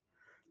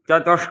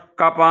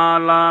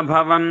चतुष्कपाला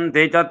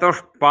भवन्ति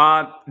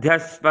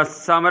चतुष्पाध्यस्वः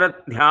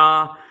समृद्ध्या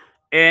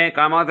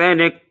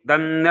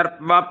एकमतिरिक्तं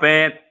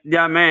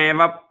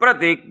निर्वपेद्यमेव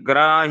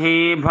प्रतिग्राही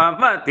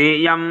भवति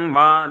यं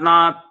वा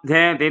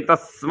नाध्येति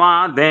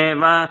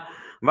तस्मादेव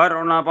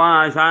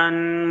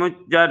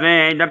वरुणपाशान्मुच्यते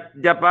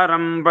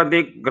जप्यपरं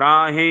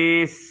प्रतिग्राही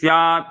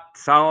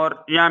स्यात्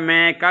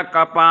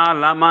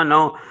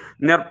शौर्यमेककपालमनो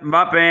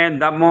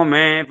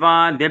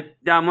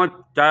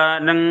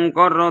निर्वपेदमुमेवादित्यमुच्चारणं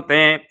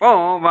कुरुते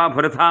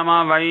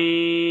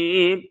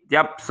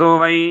पोवभृथमवैत्यप्सु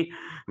वै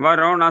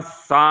वरुणः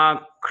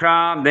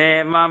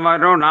साक्षादेव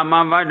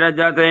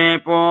वरुणमवरजते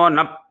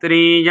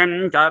पोनप्त्रीयं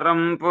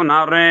चरं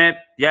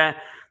पुनरेत्य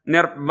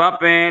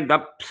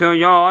निर्वपेदप्सु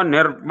यो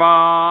निर्वा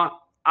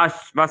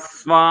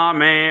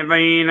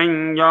अश्वस्वामेवैनं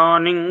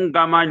योनिं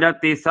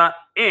गमयति स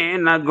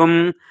एनगुं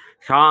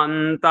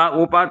शान्त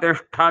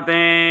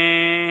उपतिष्ठते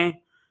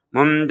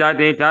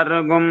मुञ्जति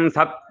चर्गुं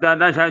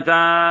सप्तदश च